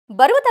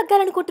బరువు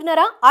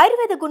తగ్గాలనుకుంటున్నారా?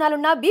 Ayurveda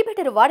గుణాలున్న be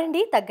better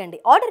వాడండి, తగ్గండి.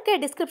 Order కే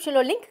description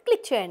లో లింక్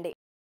క్లిక్ చేయండి.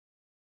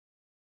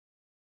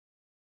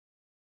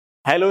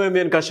 హలో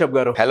MVN కాశ్యప్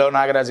గారు. హలో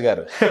నాగరాజ్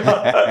గారు.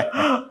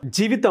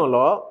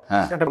 జీవితంలో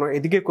అంటే మనం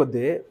ఎదిగే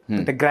కొద్దీ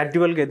అంటే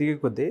గ్రాడ్యువల్గా ఎదిగే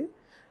కొద్దీ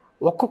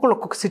ఒక్కొక్కరు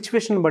ఒక్కొక్క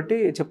సిచ్యువేషన్ బట్టి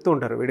చెప్తూ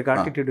ఉంటారు వీడికి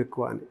ఆటిట్యూడ్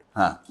ఎక్కువ అని,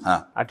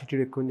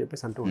 ఆటిట్యూడ్ ఎక్కువ అని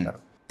చెప్పేసి అంటూ ఉంటారు.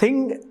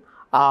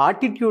 ఆ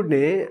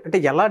ఆటిట్యూడ్ని అంటే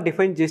ఎలా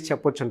డిఫైన్ చేసి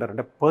చెప్పొచ్చు అంటారు?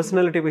 అంటే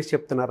పర్సనాలిటీ వైజ్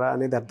చెప్తున్నారా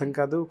అనేది అర్థం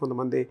కాదు,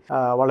 కొంతమంది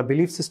వాళ్ళ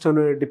బిలీఫ్ సిస్టమ్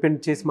డిపెండ్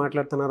చేసి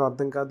మాట్లాడుతున్నారో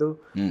అర్థం కాదు,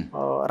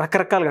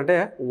 రకరకాలుగా అంటే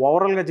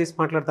ఓవరాల్గా చేసి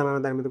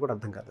మాట్లాడుతున్నారు దాని మీద కూడా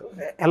అర్థం కాదు.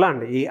 ఎలా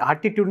అండి ఈ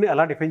ఆటిట్యూడ్ని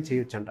ఎలా డిఫైన్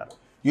చేయొచ్చు అంటారు?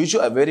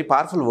 వెరీ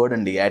పవర్ఫుల్ వర్డ్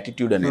అండి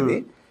యాటిట్యూడ్ అనేది.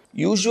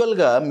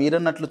 యూజువల్గా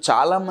మీరన్నట్లు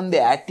చాలామంది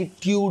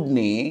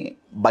యాటిట్యూడ్ని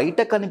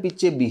బయట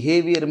కనిపించే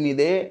బిహేవియర్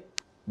మీదే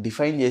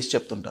డిఫైన్ చేసి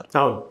చెప్తుంటారు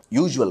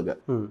యూజువల్గా.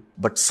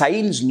 బట్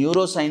సైన్స్,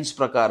 న్యూరో సైన్స్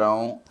ప్రకారం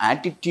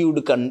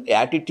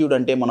యాటిట్యూడ్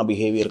అంటే మన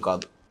బిహేవియర్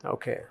కాదు.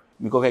 ఓకే,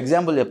 మీకు ఒక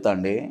ఎగ్జాంపుల్ చెప్తా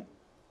అండి.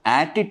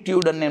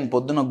 యాటిట్యూడ్ అని నేను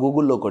పొద్దున్న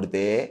గూగుల్లో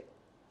కొడితే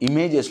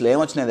ఇమేజెస్లో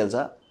ఏమొచ్చినాయి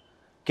తెలుసా?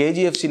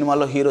 KGF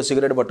సినిమాలో హీరో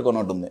సిగరెట్ పట్టుకొని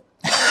ఉంటుంది.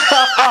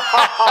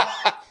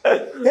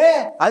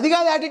 అది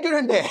కాదు యాటిట్యూడ్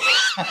అంటే.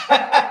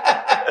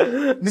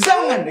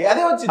 నిజంగా అండి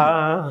అదే వచ్చింది.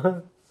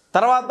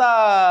 తర్వాత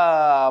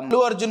అల్లు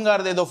అర్జున్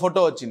గారిది ఏదో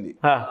ఫోటో వచ్చింది,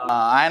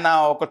 ఆయన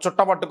ఒక చుట్ట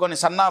పట్టుకొని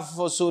సన్ ఆఫ్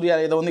సూర్య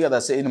ఏదో ఉంది కదా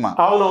సినిమా.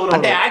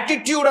 అంటే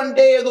యాటిట్యూడ్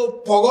అంటే ఏదో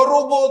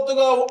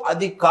పొగరుబోతుగా,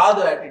 అది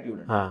కాదు యాటిట్యూడ్.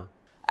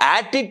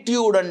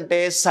 యాటిట్యూడ్ అంటే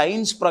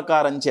సైన్స్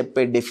ప్రకారం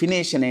చెప్పే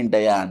డెఫినేషన్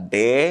ఏంటయ్యా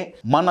అంటే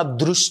మన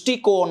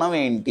దృష్టికోణం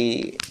ఏంటి,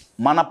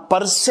 మన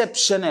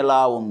పర్సెప్షన్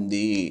ఎలా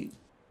ఉంది,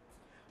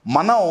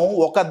 మనం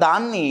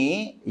ఒకదాన్ని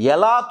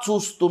ఎలా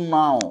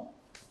చూస్తున్నాం,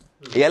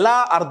 ఎలా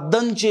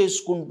అర్థం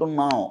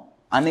చేసుకుంటున్నాం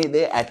అనేదే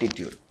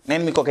యాటిట్యూడ్.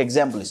 నేను మీకు ఒక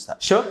ఎగ్జాంపుల్ ఇస్తా.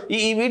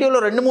 ఈ వీడియోలో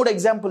 2-3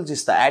 ఎగ్జాంపుల్స్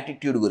ఇస్తా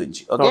యాటిట్యూడ్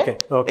గురించి. Okay,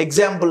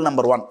 example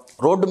number 1.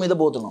 రోడ్డు మీద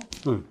పోతున్నాం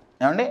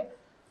ఏమండి,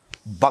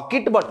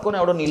 బకెట్ పట్టుకొని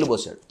ఎవడో నీళ్లు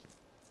పోసాడు,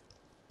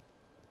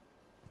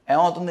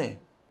 ఏమవుతుంది?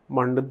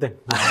 మండుద్ది.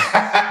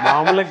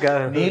 మామూలుగా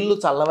నీళ్లు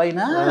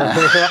చల్లవైనా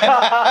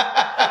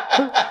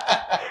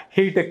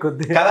హీట్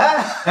ఎక్కుద్ది కదా,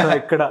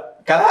 ఇక్కడ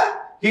కదా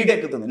హీట్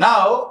ఎక్కుతుంది. నా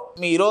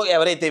మీరు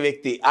ఎవరైతే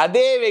వ్యక్తి,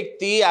 అదే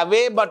వ్యక్తి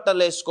అవే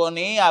బట్టలు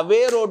వేసుకొని అవే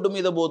రోడ్డు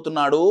మీద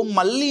పోతున్నాడు,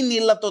 మళ్ళీ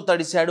నీళ్లతో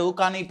తడిశాడు,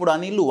 కానీ ఇప్పుడు ఆ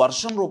నీళ్లు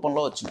వర్షం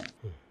రూపంలో వచ్చినాయి.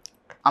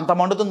 అంత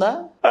మండుతుందా?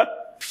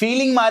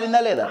 ఫీలింగ్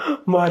మారిందా లేదా?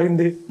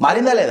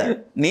 మారిందా లేదా?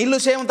 నీళ్లు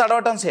సేమ్,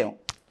 తడవటం సేమ్,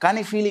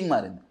 కానీ ఫీలింగ్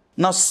మారింది.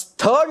 నా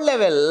థర్డ్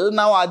లెవెల్,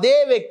 నా అదే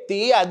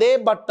వ్యక్తి అదే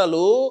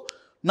బట్టలు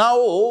నా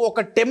ఒక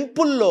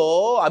టెంపుల్లో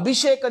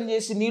అభిషేకం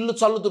చేసి నీళ్లు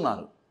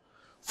చల్లుతున్నారు.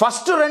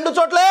 ఫస్ట్ 2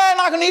 చోట్లే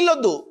నాకు నీళ్ళు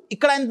వద్దు,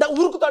 ఇక్కడ ఆయన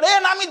ఉరుకుతాడు,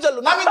 నా మీద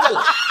చల్లు, నా మీద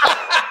చల్లు.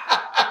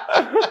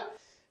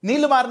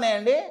 నీళ్లు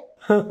మారినాయండి,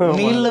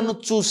 నీళ్లను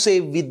చూసే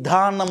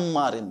విధానం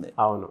మారింది.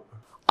 అవును,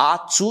 ఆ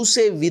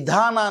చూసే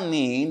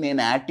విధానాన్ని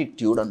నేను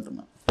యాటిట్యూడ్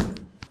అంటున్నాను.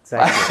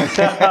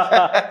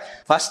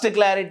 ఫస్ట్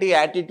క్లారిటీ,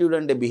 యాటిట్యూడ్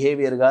అంటే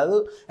బిహేవియర్ కాదు,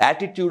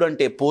 యాటిట్యూడ్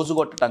అంటే పోజు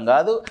కొట్టడం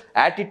కాదు,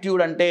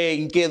 యాటిట్యూడ్ అంటే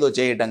ఇంకేదో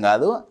చేయటం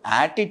కాదు.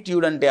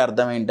 యాటిట్యూడ్ అంటే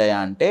అర్థం ఏంటయా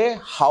అంటే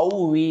how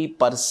we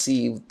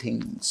perceive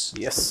things.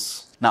 Yes.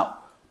 నా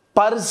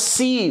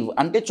పర్సీవ్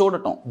అంటే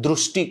చూడటం,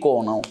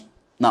 దృష్టికోణం.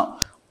 నా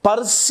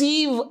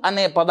పర్సీవ్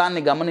అనే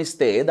పదాన్ని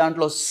గమనిస్తే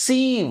దాంట్లో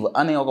సీవ్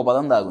అనే ఒక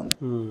పదం దాగుంది.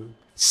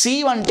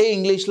 సీవ్ అంటే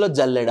ఇంగ్లీష్లో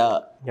జల్లెడ.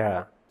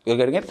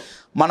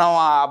 మనం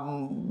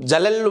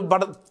జల్లెళ్ళు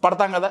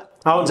పడతాం కదా,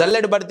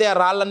 జల్లెడు పడితే ఆ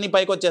రాళ్ళన్నీ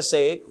పైకి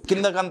వచ్చేస్తాయి,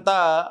 కిందకంతా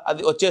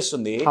అది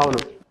వచ్చేస్తుంది.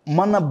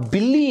 మన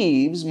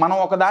బిలీవ్స్, మనం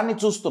ఒకదాన్ని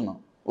చూస్తున్నాం,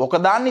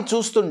 ఒకదాన్ని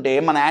చూస్తుంటే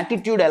మన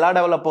యాటిట్యూడ్ ఎలా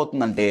డెవలప్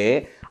అవుతుందంటే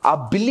ఆ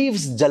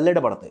బిలీవ్స్ జల్లెడ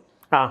పడతాయి.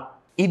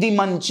 ఇది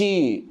మంచి,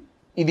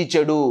 ఇది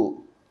చెడు,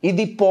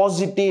 ఇది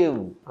పాజిటివ్,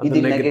 ఇది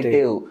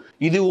నెగటివ్,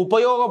 ఇది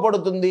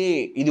ఉపయోగపడుతుంది,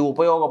 ఇది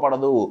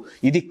ఉపయోగపడదు,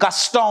 ఇది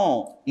కష్టం,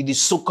 ఇది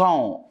సుఖం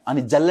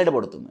అని జల్లెడ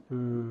పడుతుంది.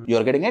 You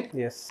are getting it?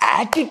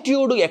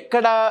 Attitude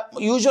ఎక్కడ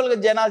యూజువల్గా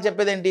జనాలు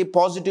చెప్పేది ఏంటి?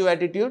 Positive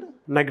attitude,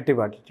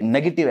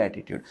 negative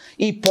attitude.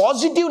 ఈ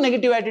పాజిటివ్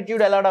నెగటివ్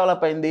యాటిట్యూడ్ ఎలా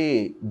డెవలప్ అయింది?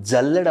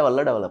 జల్లెడ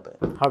వల్ల డెవలప్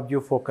అయింది. How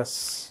you focus.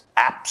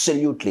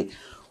 Absolutely.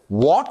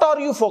 What are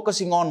you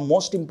focusing on?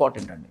 Most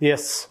important అండి.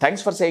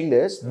 Thanks for saying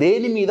this.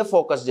 దేని మీద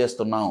ఫోకస్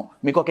చేస్తున్నాం?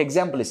 మీకు ఒక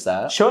ఎగ్జాంపుల్ ఇస్తా.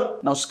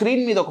 నా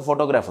స్క్రీన్ మీద ఒక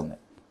ఫోటోగ్రాఫ్ ఉంది.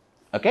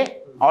 ఓకే,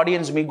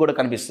 ఆడియన్స్ మీకు కూడా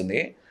కనిపిస్తుంది.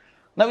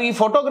 నా ఈ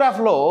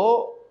ఫోటోగ్రాఫ్లో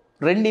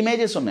 2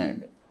 ఇమేజెస్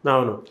ఉన్నాయండి.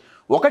 అవును.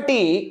 ఒకటి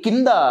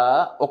కింద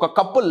ఒక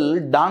కపుల్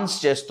డాన్స్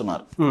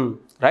చేస్తున్నారు,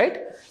 రైట్?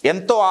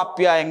 ఎంతో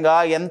ఆప్యాయంగా,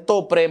 ఎంతో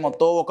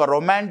ప్రేమతో, ఒక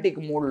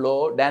రొమాంటిక్ మూడ్లో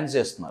డాన్స్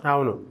చేస్తున్నారు.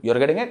 అవును, యు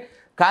ఆర్ గెటింగ్ ఇట్?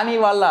 కానీ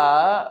వాళ్ళ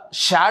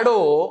షాడో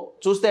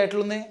చూస్తే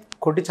ఎట్లుంది?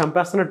 కొట్టి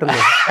చంపేస్తున్నట్టుంది.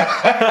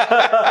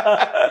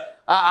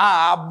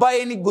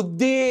 అబ్బాయిని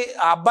గుద్ది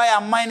అబ్బాయి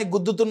అమ్మాయిని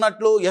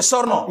గుద్దుతున్నట్లు. Yes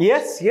are no?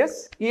 yes.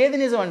 ఏది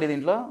నిజం అండి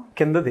దీంట్లో?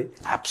 కిందది.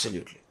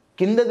 అబ్సల్యూట్లీ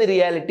కిందది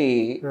రియాలిటీ,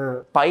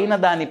 పైన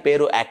దాని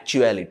పేరు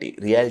యాక్చువాలిటీ,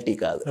 రియాలిటీ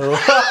కాదు.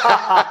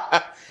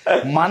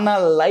 మన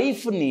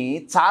లైఫ్ని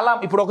చాలా,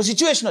 ఇప్పుడు ఒక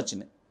సిచ్యువేషన్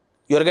వచ్చింది,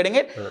 యూఆర్ గెటింగ్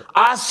ఇట్.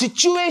 ఆ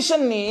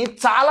సిచ్యువేషన్ ని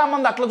చాలా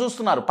మంది అట్లా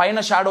చూస్తున్నారు, పైన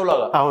షాడో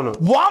లాగా. అవును,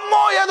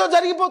 వామ్మో ఏదో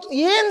జరిగిపోతుంది,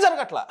 ఏం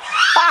జరగట్లా.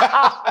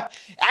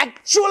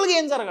 యాక్చువల్గా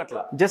ఏం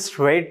జరగట్లా, జస్ట్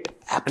వెయిట్.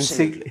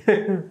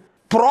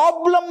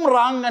 ప్రాబ్లం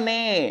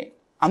రాగానే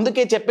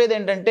అందుకే చెప్పేది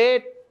ఏంటంటే,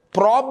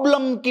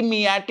 ప్రాబ్లంకి మీ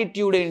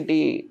యాటిట్యూడ్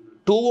ఏంటి,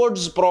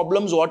 towards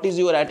problems what is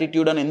your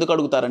attitude అని ఎందుకు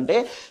అడుగుతారంటే,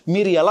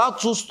 మీరు ఎలా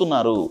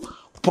చూస్తున్నారు,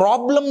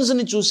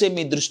 ప్రాబ్లమ్స్ని చూసే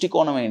మీ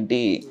దృష్టికోణం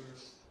ఏంటి,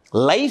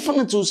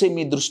 లైఫ్ను చూసే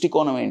మీ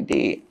దృష్టికోణం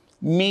ఏంటి,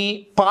 మీ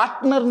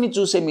పార్ట్నర్ని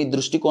చూసే మీ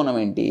దృష్టికోణం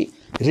ఏంటి,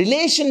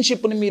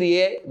 రిలేషన్షిప్ని మీరు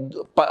ఏ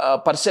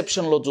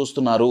పర్సెప్షన్లో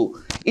చూస్తున్నారు,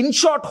 ఇన్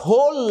షార్ట్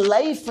హోల్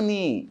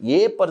లైఫ్ని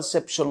ఏ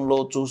పర్సెప్షన్లో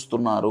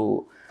చూస్తున్నారు.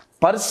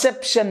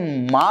 పర్సెప్షన్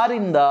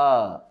మారిందా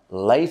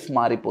లైఫ్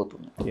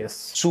మారిపోతుంది.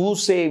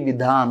 చూసే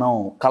విధానం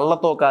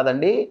కళ్ళతో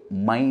కాదండి,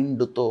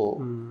 మైండ్తో.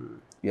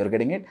 You're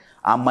getting it.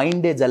 ఆ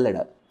మైండే జల్లెడ.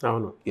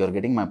 అవును, యూఆర్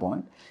గెటింగ్ మై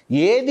పాయింట్.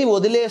 ఏది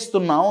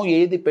వదిలేస్తున్నావు,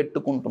 ఏది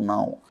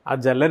పెట్టుకుంటున్నావు, ఆ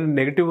జల్లెడ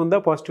నెగిటివ్ ఉందా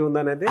పాజిటివ్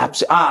ఉందా అనేది,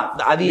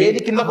 అది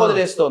ఏది కిందకు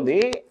వదిలేస్తుంది.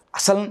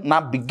 అసలు నా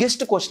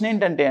బిగ్గెస్ట్ క్వశ్చన్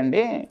ఏంటంటే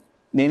అండి,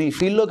 నేను ఈ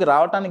ఫీల్డ్లోకి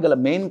రావడానికి గల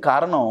మెయిన్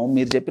కారణం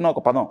మీరు చెప్పిన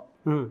ఒక పదం.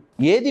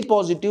 ఏది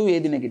పాజిటివ్,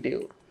 ఏది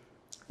నెగిటివ్.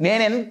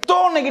 నేను ఎంతో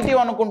నెగిటివ్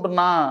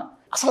అనుకుంటున్నా,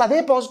 అసలు అదే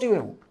పాజిటివ్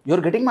ఏమో.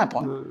 You're getting my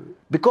point.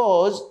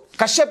 Because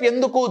Kashyap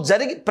ఎందుకు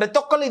ప్రతి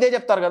ఒక్కళ్ళు ఇదే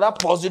చెప్తారు కదా,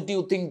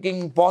 positive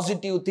thinking,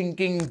 positive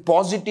thinking,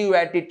 positive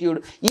attitude.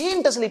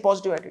 ఏంటి అసలు ఈ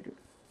పాజిటివ్ యాటిట్యూడ్?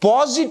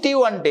 పాజిటివ్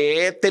అంటే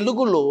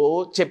తెలుగులో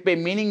చెప్పే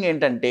మీనింగ్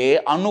ఏంటంటే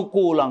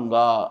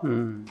అనుకూలంగా.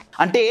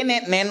 అంటే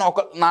నేను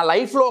నా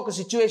లైఫ్లో ఒక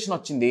సిచ్యువేషన్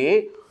వచ్చింది,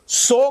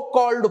 సో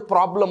కాల్డ్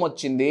ప్రాబ్లం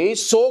వచ్చింది,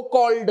 సో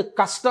కాల్డ్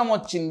కష్టం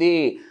వచ్చింది,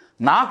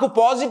 నాకు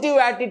పాజిటివ్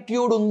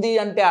యాటిట్యూడ్ ఉంది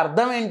అంటే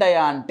అర్థం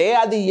ఏంటయ్యా అంటే,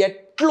 అది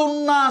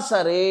ఎట్లున్నా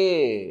సరే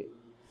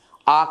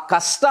ఆ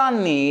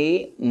కష్టాన్ని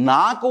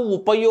నాకు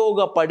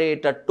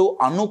ఉపయోగపడేటట్టు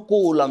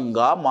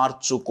అనుకూలంగా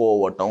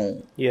మార్చుకోవటం.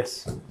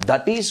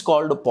 That is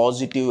called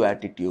positive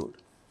attitude.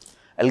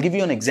 I'll give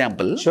you an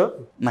example.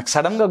 నాకు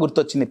సడన్గా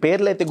గుర్తొచ్చింది,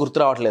 పేర్లు అయితే గుర్తు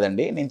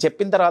రావట్లేదండి. నేను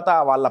చెప్పిన తర్వాత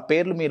వాళ్ళ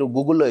పేర్లు మీరు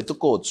గూగుల్లో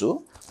ఎత్తుక్కోవచ్చు.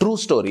 True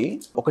story.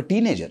 ఒక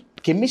టీనేజర్,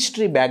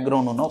 కెమిస్ట్రీ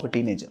బ్యాక్గ్రౌండ్ ఉన్న ఒక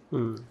టీనేజర్,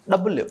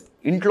 డబ్బులు లేవు,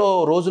 ఇంట్లో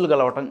రోజులు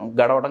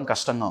గడవడం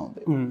కష్టంగా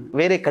ఉంది.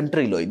 వేరే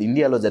కంట్రీలో, ఇది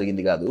ఇండియాలో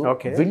జరిగింది కాదు.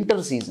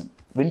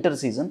 వింటర్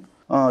సీజన్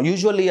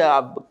యూజువల్లీ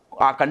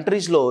ఆ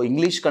కంట్రీస్లో,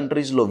 ఇంగ్లీష్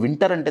కంట్రీస్లో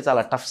వింటర్ అంటే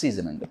చాలా టఫ్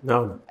సీజన్ అండి.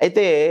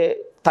 అయితే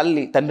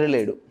తండ్రి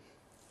లేడు.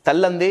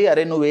 తల్లి అంది,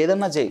 అరే నువ్వు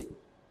ఏదన్నా చేయి,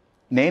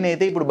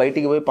 నేనైతే ఇప్పుడు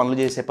బయటికి పోయి పనులు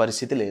చేసే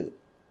పరిస్థితి లేదు,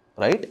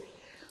 రైట్?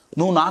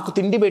 నువ్వు నాకు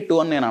తిండి పెట్టు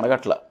అని నేను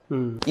అడగట్లా.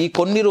 ఈ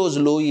కొన్ని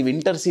రోజులు, ఈ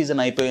వింటర్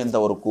సీజన్ అయిపోయేంత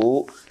వరకు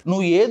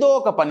నువ్వు ఏదో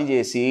ఒక పని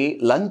చేసి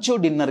లంచ్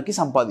డిన్నర్కి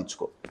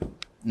సంపాదించుకో,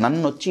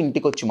 నన్ను వచ్చి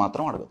ఇంటికి వచ్చి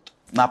మాత్రం అడగద్దు.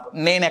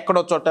 నేను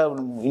ఎక్కడో చోట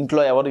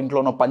ఇంట్లో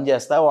ఇంట్లోనో పని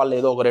చేస్తా, వాళ్ళు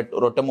ఏదో ఒక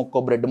రొట్టె ముక్కో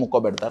బ్రెడ్ ముక్కో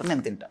పెడతారు,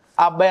 నేను తింటా.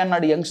 ఆ అబ్బాయి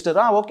అన్నాడు, youngster,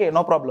 okay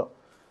no problem.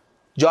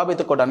 Job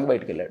ఎత్తుక్కోవడానికి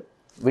బయటకు వెళ్ళాడు.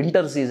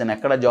 వింటర్ సీజన్,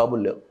 ఎక్కడ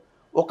జాబులు లేవు.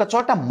 ఒక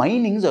చోట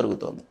మైనింగ్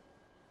జరుగుతుంది.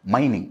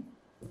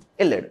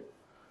 వెళ్ళాడు.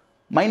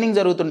 మైనింగ్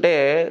జరుగుతుంటే,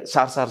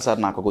 సార్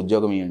నాకు ఒక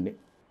ఉద్యోగం ఇవ్వండి,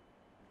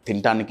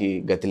 తినటానికి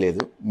గతి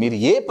లేదు, మీరు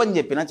ఏ పని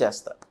చెప్పినా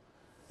చేస్తా.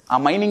 ఆ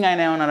మైనింగ్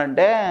ఆయన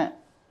ఏమన్నాడంటే,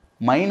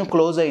 మైన్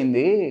క్లోజ్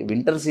అయింది,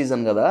 వింటర్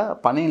సీజన్ కదా,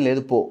 పని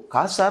లేదు పో.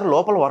 కాదు సార్,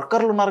 లోపల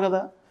వర్కర్లు ఉన్నారు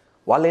కదా,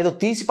 వాళ్ళు ఏదో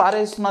తీసి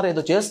పారేస్తున్నారు,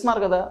 ఏదో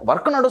చేస్తున్నారు కదా,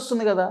 వర్క్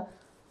నడుస్తుంది కదా.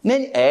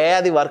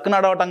 అది వర్క్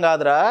నడవటం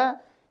కాదురా,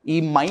 ఈ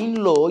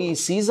మైన్లో ఈ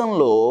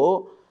సీజన్లో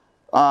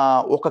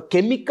ఒక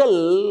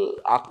కెమికల్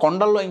ఆ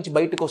కొండల్లో నుంచి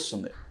బయటకు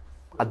వస్తుంది,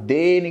 అది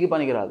దేనికి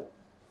పనికిరాదు,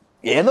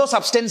 ఏదో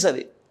సబ్స్టెన్స్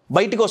అది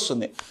బయటకు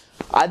వస్తుంది,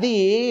 అది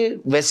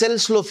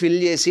వెసెల్స్లో ఫిల్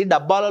చేసి,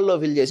 డబ్బాలలో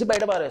ఫిల్ చేసి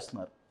బయట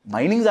పారేస్తున్నారు.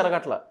 మైనింగ్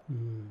జరగట్లా.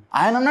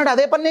 ఆయన అన్నాడు,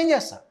 అదే పని నేను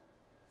చేస్తా,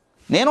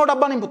 నేను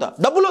డబ్బా నింపుతా,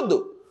 డబ్బులు వద్దు,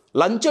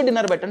 లంచ్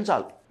డిన్నర్ పెట్టండి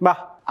చాలు.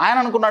 ఆయన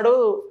అనుకున్నాడు,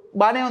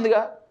 బాగానే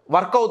ఉందిగా,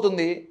 వర్క్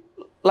అవుతుంది,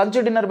 లంచ్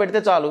డిన్నర్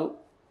పెడితే చాలు,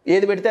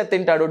 ఏది పెడితే అది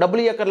తింటాడు,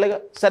 డబ్బులు ఇవ్వక్కర్లేగా,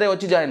 సరే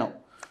వచ్చి జాయిన్ అవ్వు.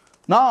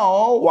 నా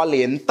వాళ్ళు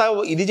ఎంత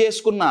ఇది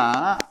చేసుకున్నా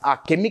ఆ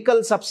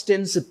కెమికల్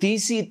సబ్స్టెన్స్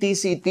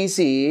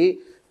తీసి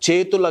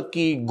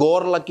చేతులకి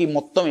గోర్లకి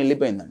మొత్తం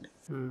వెళ్ళిపోయిందండి.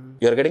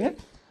 You're getting it.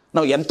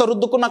 ఎంత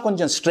రుద్దుకున్నా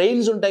కొంచెం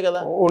స్ట్రెయిన్స్ ఉంటాయి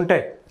కదా,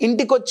 ఉంటాయి.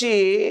 ఇంటికి వచ్చి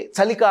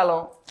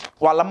చలికాలం,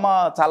 వాళ్ళమ్మ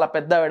చాలా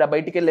పెద్ద ఆవిడ,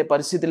 బయటికి వెళ్ళే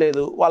పరిస్థితి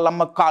లేదు,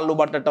 వాళ్ళమ్మ కాళ్ళు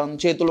పట్టడం,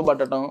 చేతులు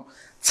పట్టడం,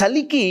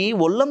 చలికి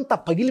ఒళ్ళంతా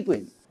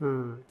పగిలిపోయింది.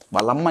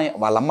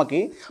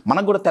 వాళ్ళమ్మకి,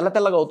 మనకు కూడా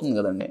తెల్లగా అవుతుంది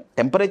కదండి,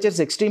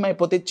 టెంపరేచర్స్ ఎక్స్ట్రీమ్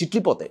అయిపోతే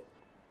చిట్లిపోతాయి,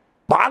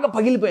 బాగా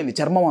పగిలిపోయింది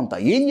చర్మం అంతా.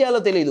 ఏం చేయాలో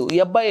తెలియదు. ఈ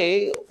అబ్బాయి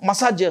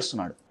మసాజ్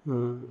చేస్తున్నాడు.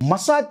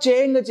 మసాజ్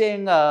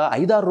చేయంగా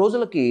 5-6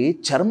 రోజులకి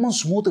చర్మం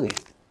స్మూత్గా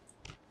అయింది.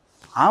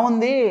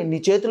 ఆమంది, నీ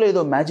చేతిలో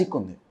ఏదో మ్యాజిక్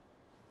ఉంది.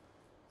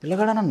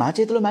 పిల్లగాడన్నా, నా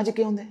చేతిలో మ్యాజిక్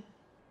ఏముంది,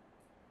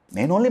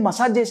 నేను ఓన్లీ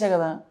మసాజ్ చేశా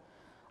కదా.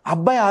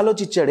 అబ్బాయి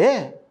ఆలోచించాడే,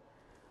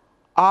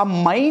 ఆ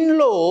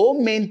మైండ్లో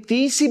మేము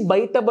తీసి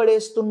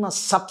బయటపడేస్తున్న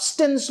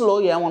సబ్స్టెన్స్లో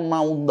ఏమన్నా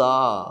ఉందా.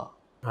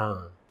 ఆ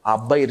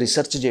అబ్బాయి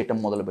రీసెర్చ్ చేయటం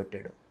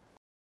మొదలుపెట్టాడు.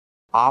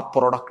 ఆ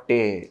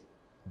ప్రోడక్టే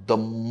the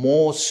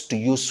most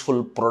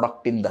useful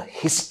product in the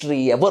history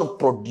ever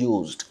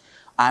produced.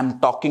 I'm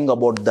talking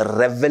about the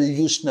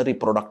revolutionary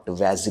product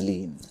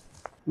Vaseline.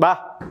 బా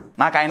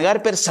నాకు ఆయన గారి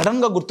పేరు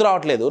సడన్గా గుర్తు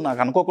రావట్లేదు, నాకు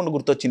అనుకోకుండా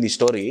గుర్తొచ్చింది ఈ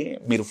స్టోరీ.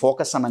 మీరు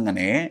ఫోకస్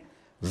అనగానే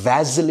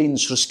వ్యాజిలిన్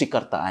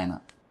సృష్టికర్త ఆయన,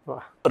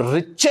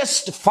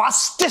 richest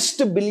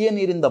fastest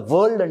billionaire in the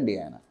world అండి.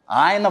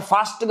 ఆయన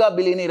ఫాస్ట్గా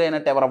బిలియనీర్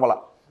అయినట్టు ఎవరవ్వాల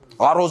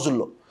ఆ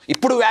రోజుల్లో.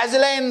 ఇప్పుడు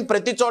వ్యాజిలైన్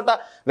ప్రతి చోట.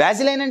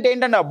 వ్యాజిలైన్ అంటే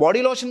ఏంటంటే ఆ బాడీ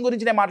లోషన్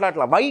గురించి నేను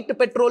మాట్లాడట్లా, వైట్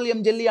పెట్రోలియం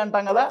జెల్లీ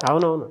అంటాం కదా.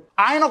 అవునవును.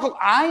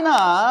 ఆయన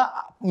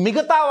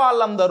మిగతా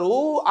వాళ్ళందరూ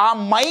ఆ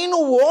మైన్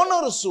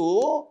ఓనర్స్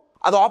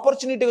అది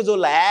ఆపర్చునిటీగా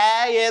చూడలే,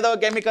 ఏదో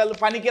కెమికల్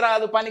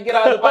పనికిరాదు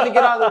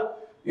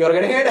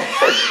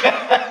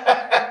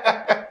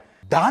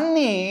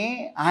దాన్ని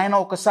ఆయన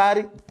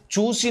ఒకసారి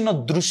చూసిన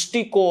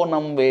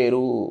దృష్టికోణం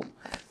వేరు.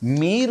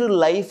 మీరు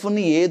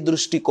లైఫ్ని ఏ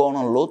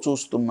దృష్టికోణంలో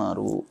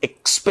చూస్తున్నారు?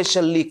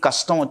 ఎక్స్పెషల్లీ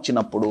కష్టం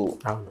వచ్చినప్పుడు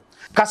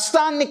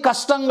కష్టాన్ని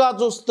కష్టంగా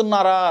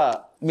చూస్తున్నారా?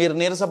 మీరు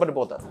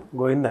నీరసపడిపోతారు.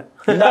 గోవిందా,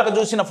 ఇందాక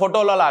చూసిన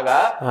ఫోటోలో లాగా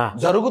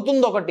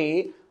జరుగుతుంది ఒకటి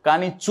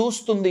కానీ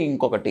చూస్తుంది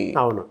ఇంకొకటి.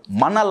 అవును.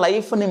 మన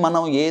లైఫ్ని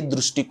మనం ఏ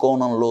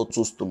దృష్టికోణంలో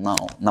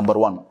చూస్తున్నాం, నంబర్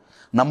 1.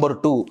 నంబర్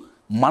 2,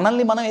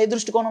 మనల్ని మనం ఏ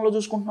దృష్టికోణంలో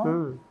చూసుకుంటున్నాం?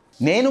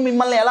 నేను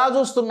మిమ్మల్ని ఎలా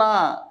చూస్తున్నా?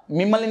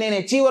 మిమ్మల్ని నేను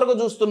అచీవర్గా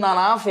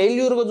చూస్తున్నానా,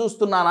 ఫెయిల్యూర్గా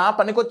చూస్తున్నానా,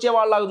 పనికొచ్చే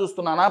వాళ్ళలాగా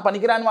చూస్తున్నానా,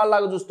 పనికిరాని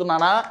వాళ్ళలాగా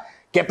చూస్తున్నానా,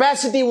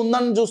 కెపాసిటీ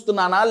ఉందని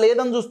చూస్తున్నానా,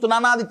 లేదని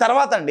చూస్తున్నానా, అది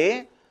తర్వాత అండి.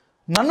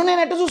 నన్ను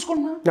నేను ఎట్లా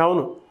చూసుకుంటున్నా?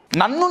 అవును.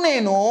 నన్ను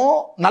నేను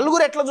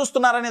నలుగురు ఎట్లా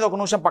చూస్తున్నారనేది ఒక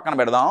నిమిషం పక్కన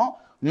పెడదాం.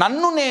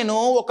 నన్ను నేను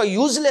ఒక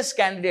యూజ్లెస్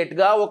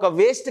క్యాండిడేట్గా, ఒక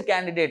వేస్ట్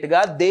క్యాండిడేట్గా,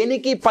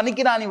 దేనికి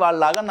పనికిరాని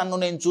వాళ్ళలాగా నన్ను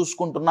నేను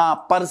చూసుకుంటున్నా,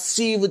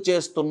 పర్సీవ్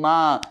చేస్తున్నా.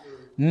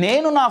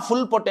 నేను నా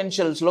ఫుల్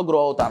పొటెన్షియల్స్లో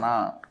గ్రో అవుతానా?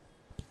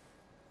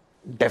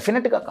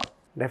 డెఫినెట్గా కాదు.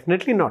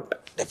 Definitely not.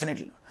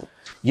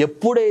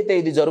 ఎప్పుడైతే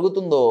ఇది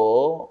జరుగుతుందో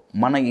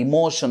మన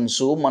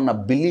ఇమోషన్స్, మన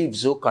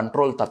బిలీవ్స్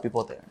కంట్రోల్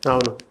తప్పిపోతాయి.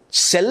 అవును.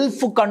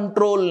 సెల్ఫ్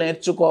కంట్రోల్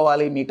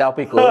నేర్చుకోవాలి. మీ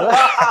టాపిక్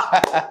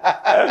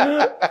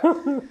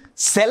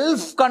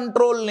సెల్ఫ్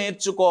కంట్రోల్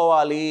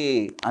నేర్చుకోవాలి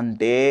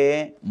అంటే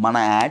మన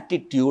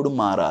యాటిట్యూడ్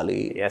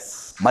మారాలి.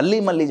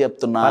 మళ్ళీ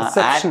చెప్తున్నా,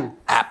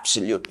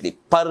 అబ్సల్యూట్లీ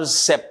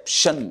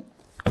పర్సెప్షన్.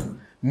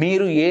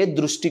 మీరు ఏ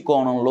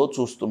దృష్టికోణంలో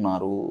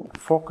చూస్తున్నారు?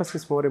 Focus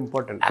is more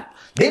important.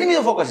 దేని మీద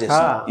ఫోకస్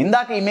చేస్తున్నారు?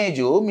 ఇందాక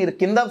ఇమేజ్ మీరు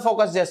కింద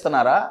ఫోకస్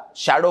చేస్తున్నారా,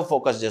 షాడో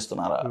ఫోకస్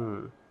చేస్తున్నారా?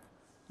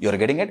 You're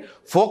getting it.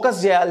 ఫోకస్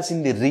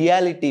చేయాల్సింది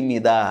రియాలిటీ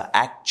మీద,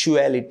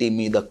 యాక్చువాలిటీ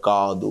మీద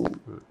కాదు.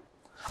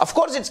 Of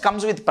course it's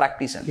comes with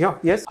practice అండి.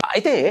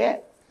 అయితే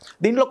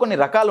దీంట్లో కొన్ని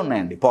రకాలు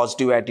ఉన్నాయండి.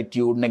 పాజిటివ్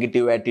యాటిట్యూడ్,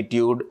 నెగిటివ్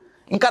యాటిట్యూడ్,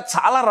 ఇంకా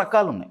చాలా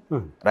రకాలు ఉన్నాయి.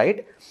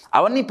 రైట్?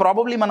 అవన్నీ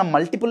ప్రాబబ్లీ మనం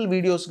మల్టిపుల్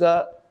వీడియోస్గా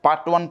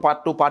పార్ట్ 1,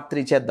 పార్ట్ 2, పార్ట్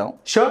 3 చేద్దాం.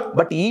 షూర్.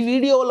 బట్ ఈ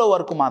వీడియోలో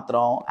వరకు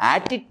మాత్రం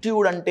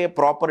యాటిట్యూడ్ అంటే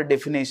ప్రాపర్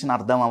డెఫినేషన్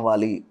అర్థం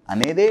అవ్వాలి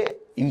అనేదే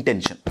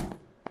intention.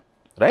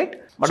 Right?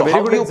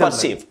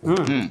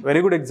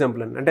 Very good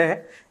example అండి. అంటే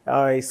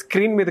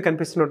స్క్రీన్ మీద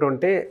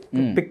కనిపిస్తున్నటువంటి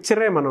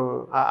పిక్చరే మనం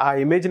ఆ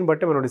ఇమేజ్ని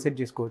బట్టి మనం డిసైడ్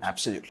చేసుకోవచ్చు.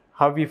 అబ్సల్యూట్లీ.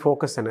 హౌ వి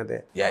ఫోకస్ అనేది,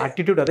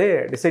 యాటిట్యూడ్ అదే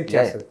డిసైడ్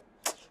చేస్తుంది.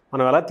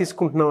 మనం ఎలా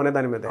తీసుకుంటున్నాం అనే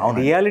దాని మీద.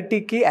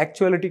 రియాలిటీకి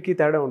యాక్చువాలిటీకి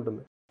తేడా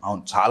ఉంటుంది.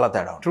 అవును, చాలా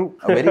తేడా. ట్రూ.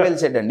 వెరీ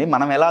వెల్ సెడ్ అండి.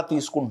 మనం ఎలా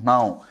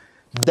తీసుకుంటున్నాం,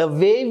 the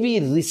way we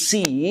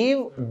receive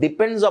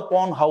depends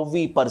upon how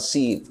we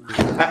perceive.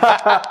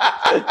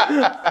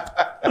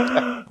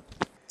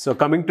 So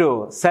coming to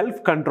self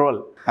control.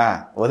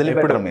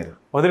 వదిలిపెట్టరు మీరు.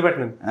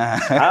 వదిలిపెట్టండి.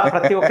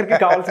 ప్రతి ఒక్కరికి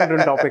కావాల్సిన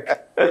topic.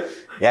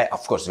 Yeah,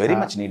 of course, very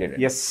much needed.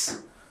 Yes.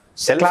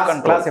 Self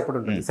control. Class ఎప్పుడు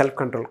ఉంటుంది? Self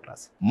control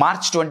class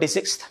March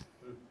 26th,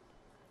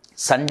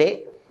 Sunday,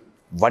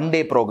 1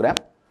 day program.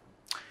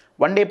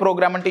 1 day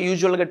program అంటే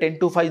యూజువల్గా 10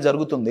 to 5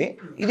 జరుగుతుంది.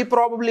 ఇది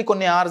ప్రాబబ్లీ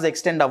కొన్ని అవర్స్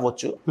ఎక్స్టెండ్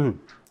అవ్వచ్చు.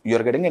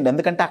 You're getting it.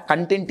 ఎందుకంటే ఆ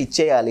కంటెంట్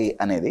ఇచ్చేయాలి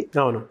అనేది.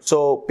 సో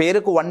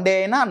పేరుకు 1 day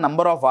అయినా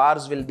number of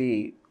hours will be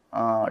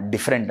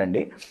different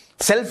అండి.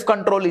 Self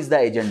control is the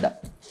agenda.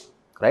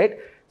 Right?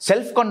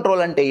 Self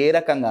control అంటే ఏ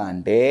రకంగా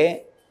అంటే,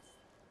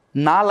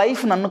 నా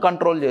లైఫ్ నన్ను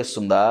కంట్రోల్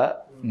చేస్తుందా,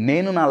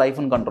 నేను నా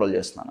లైఫ్ని కంట్రోల్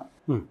చేస్తున్నాను.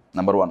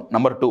 నంబర్ 1.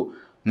 నంబర్ 2,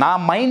 నా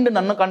మైండ్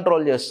నన్ను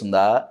కంట్రోల్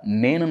చేస్తుందా,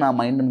 నేను నా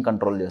మైండ్ని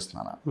కంట్రోల్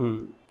చేస్తున్నాను.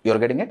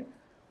 You're getting it.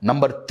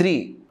 నంబర్ 3,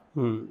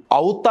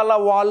 అవతల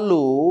వాళ్ళు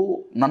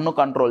నన్ను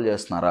కంట్రోల్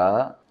చేస్తున్నారా,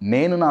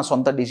 నేను నా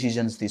సొంత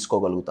డిసిజన్స్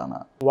తీసుకోగలుగుతానా.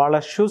 వాళ్ళ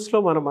షూస్లో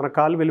మన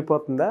కాలు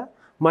వెళ్ళిపోతుందా,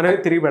 మనం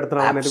తిరిగి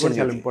పెడుతున్నాం అనేది కూడా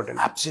చాలా important.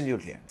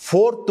 Absolutely.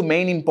 4th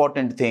main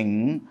important thing,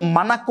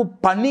 మనకు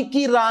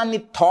పనికి రాని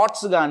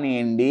థాట్స్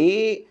కానివ్వండి,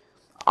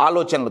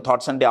 ఆలోచనలు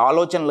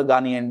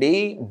కానివ్వండి,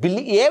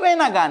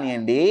 ఏవైనా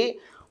కానివ్వండి,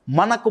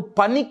 మనకు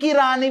పనికి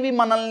రానివి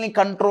మనల్ని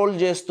కంట్రోల్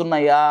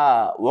చేస్తున్నాయా,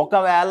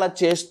 ఒకవేళ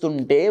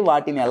చేస్తుంటే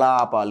వాటిని ఎలా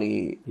ఆపాలి.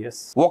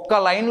 ఒక్క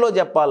లైన్లో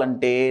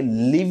చెప్పాలంటే,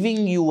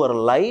 living your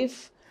life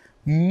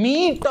me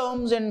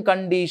terms and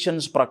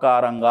conditions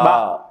ప్రకారంగా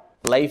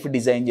లైఫ్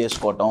డిజైన్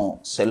చేసుకోవటం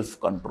self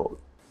control.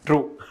 True.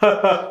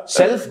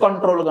 Self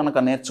control కనుక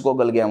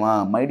నేర్చుకోగలిగామా,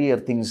 మై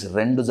డియర్ థింగ్స్,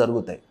 2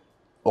 జరుగుతాయి.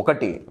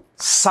 ఒకటి,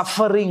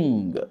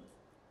 సఫరింగ్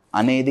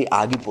అనేది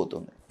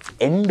ఆగిపోతుంది,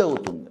 ఎండ్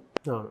అవుతుంది.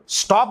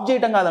 స్టాప్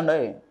చేయటం కాదండి,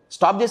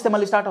 స్టాప్ చేస్తే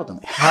మళ్ళీ స్టార్ట్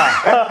అవుతుంది.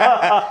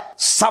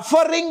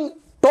 Suffering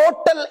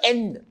total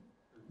end.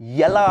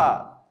 ఎలా?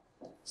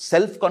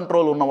 సెల్ఫ్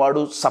కంట్రోల్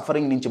ఉన్నవాడు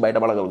సఫరింగ్ నుంచి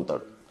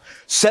బయటపడగలుగుతాడు.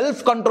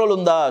 సెల్ఫ్ కంట్రోల్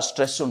ఉందా,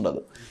 స్ట్రెస్ ఉండదు.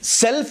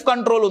 సెల్ఫ్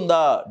కంట్రోల్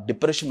ఉందా,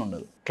 డిప్రెషన్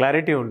ఉండదు.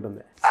 క్లారిటీ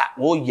ఉంటుంది.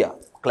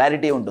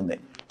 క్లారిటీ ఉంటుంది,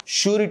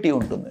 ష్యూరిటీ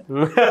ఉంటుంది,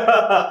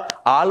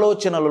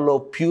 ఆలోచనలలో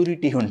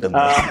ప్యూరిటీ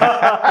ఉంటుంది.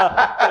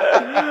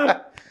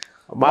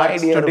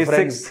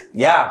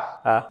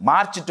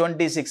 March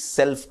 26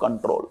 self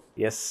control.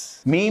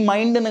 మీ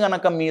మైండ్ని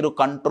గనక మీరు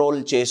కంట్రోల్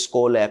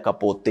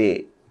చేసుకోలేకపోతే,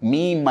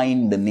 మీ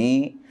మైండ్ని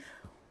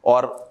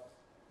ఆర్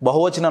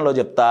బహువచనంలో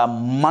చెప్తా,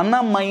 మన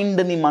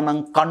మైండ్ని మనం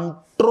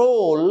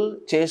కంట్రోల్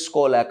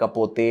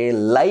చేసుకోలేకపోతే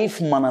లైఫ్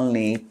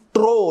మనల్ని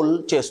ట్రోల్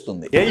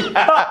చేస్తుంది.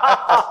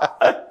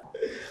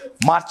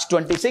 March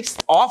 26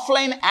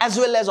 offline as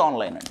well as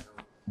online అండి,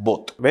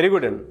 బోత్. వెరీ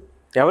గుడ్ అండి.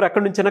 ఎవరు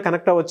ఎక్కడి నుంచైనా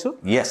కనెక్ట్ అవ్వచ్చు.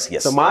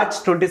 సో మార్చ్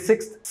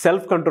 26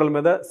 సెల్ఫ్ కంట్రోల్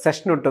మీద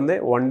సెషన్ ఉంటుంది,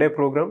 1 డే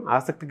ప్రోగ్రామ్.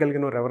 ఆసక్తి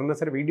కలిగిన వారు ఎవరైనా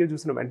సరే వీడియో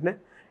చూసిన వెంటనే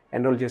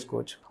ఎన్రోల్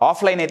చేసుకోవచ్చు.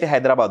 ఆఫ్లైన్ అయితే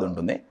హైదరాబాద్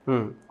ఉంటుంది,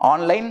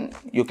 online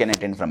you can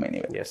attend from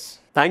anywhere.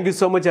 Thank you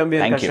so much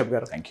MVN Kasyap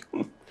గారు. Thank you.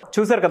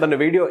 చూసారు కదండి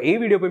వీడియో. ఈ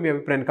వీడియోపై మీ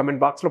అభిప్రాయం కమెంట్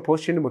బాక్స్లో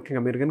పోస్ట్ చేయండి.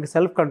 ముఖ్యంగా మీరు కనుక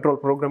సెల్ఫ్ కంట్రోల్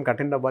ప్రోగ్రామ్కి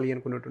అటెండ్ అవ్వాలి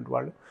అనుకున్నటువంటి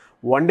వాళ్ళు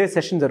 1 డే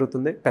సెషన్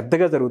జరుగుతుంది,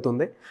 పెద్దగా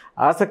జరుగుతుంది.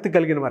 ఆసక్తి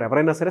కలిగిన వారు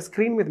ఎవరైనా సరే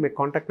స్క్రీన్ మీద మీకు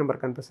కాంటాక్ట్ నెంబర్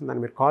కనిపిస్తుంది,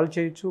 దాన్ని మీరు కాల్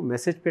చేయొచ్చు,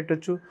 మెసేజ్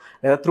పెట్టొచ్చు,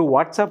 లేదా త్రూ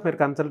వాట్సాప్ మీరు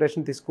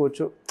కన్సల్టేషన్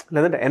తీసుకోవచ్చు,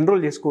 లేదంటే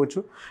ఎన్రోల్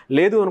చేసుకోవచ్చు.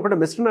 లేదు అనుకుంటే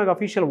మిస్టర్ నాగ్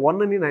అఫీషియల్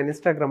 1 అని నా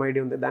ఇన్స్టాగ్రామ్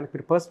ఐడి ఉంది, దానికి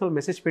మీరు పర్సనల్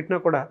మెసేజ్ పెట్టినా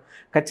కూడా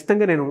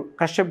ఖచ్చితంగా నేను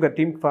కశ్యప్ గారి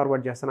టీమ్కి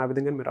ఫార్వర్డ్ చేస్తాను. ఆ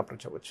విధంగా మీరు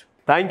అప్రోచ్ అవ్వచ్చు.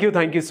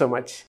 Thank you so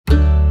much.